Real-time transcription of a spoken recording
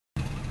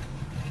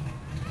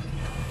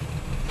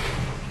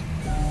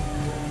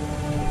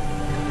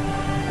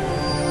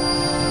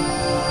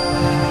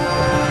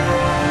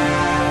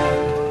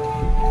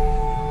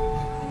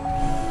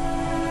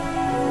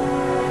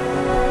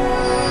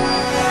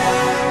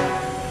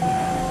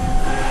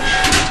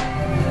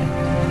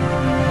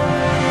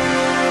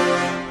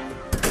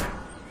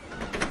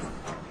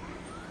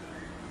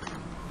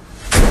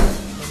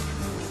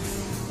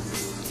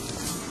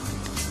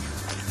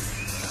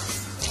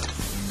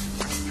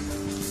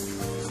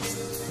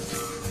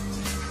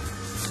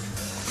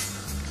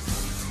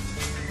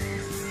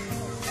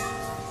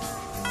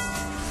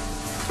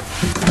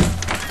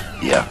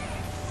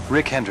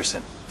Rick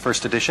Henderson,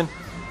 first edition.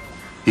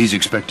 He's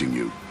expecting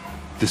you.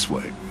 This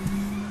way.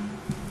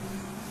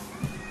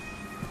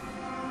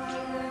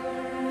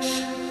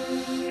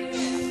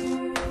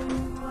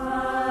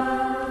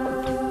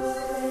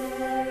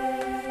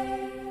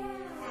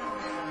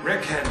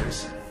 Rick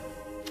Henderson.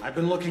 I've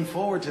been looking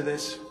forward to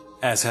this.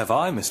 As have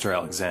I, Mr.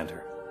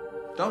 Alexander.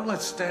 Don't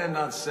let's stand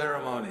on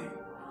ceremony.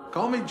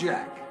 Call me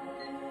Jack.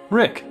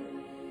 Rick.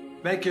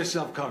 Make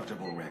yourself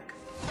comfortable, Rick.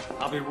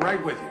 I'll be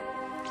right with you.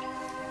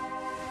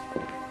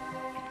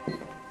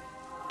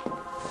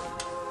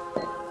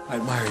 I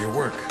admire your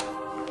work.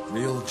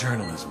 Real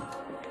journalism.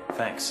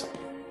 Thanks.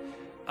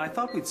 I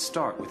thought we'd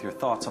start with your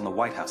thoughts on the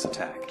White House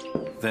attack.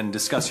 Then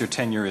discuss your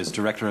tenure as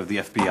director of the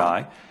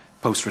FBI,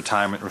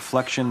 post-retirement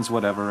reflections,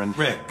 whatever, and...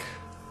 Rick.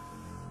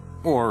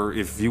 Or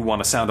if you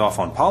want to sound off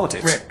on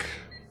politics. Rick,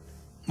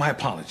 my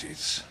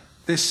apologies.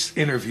 This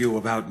interview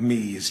about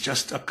me is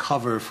just a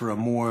cover for a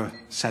more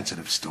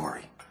sensitive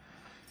story.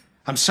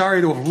 I'm sorry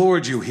to have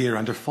lured you here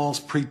under false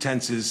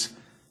pretenses,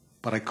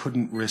 but I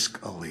couldn't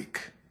risk a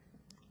leak.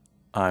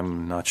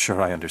 I'm not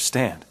sure I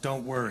understand.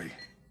 Don't worry.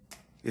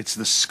 It's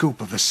the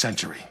scoop of the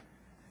century.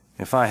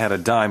 If I had a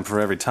dime for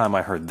every time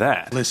I heard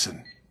that...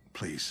 Listen,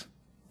 please.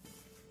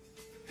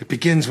 It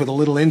begins with a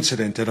little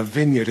incident at a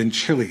vineyard in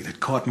Chile that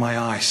caught my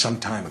eye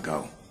some time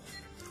ago.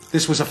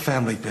 This was a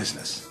family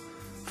business.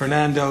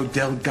 Fernando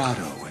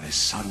Delgado and his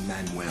son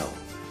Manuel.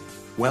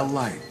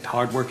 Well-liked,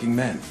 hard-working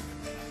men.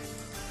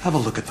 Have a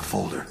look at the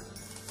folder.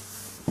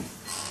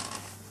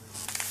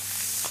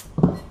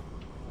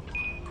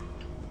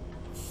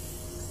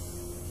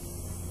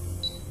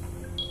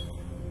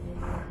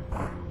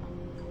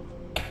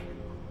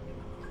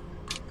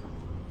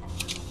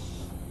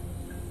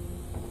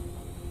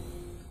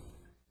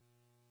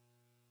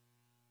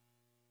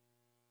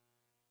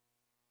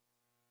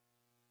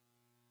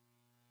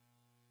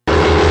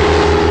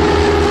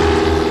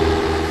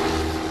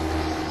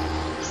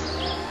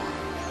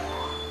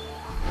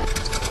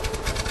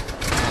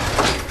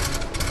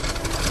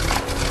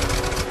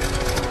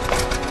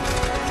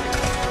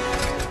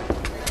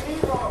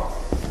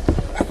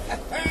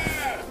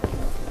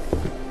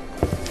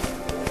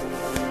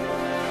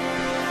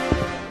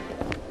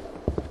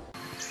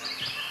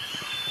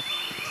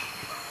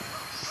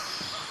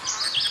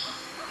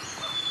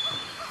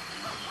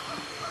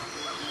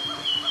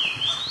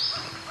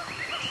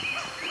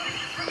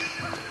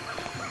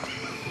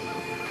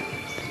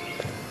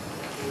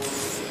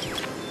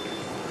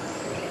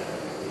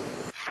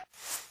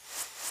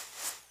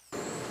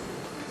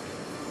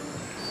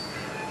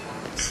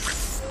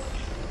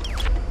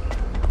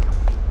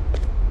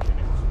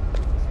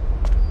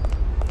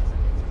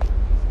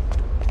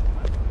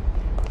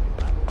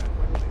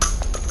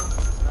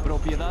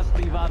 Propiedad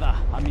privada,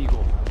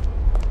 amigo.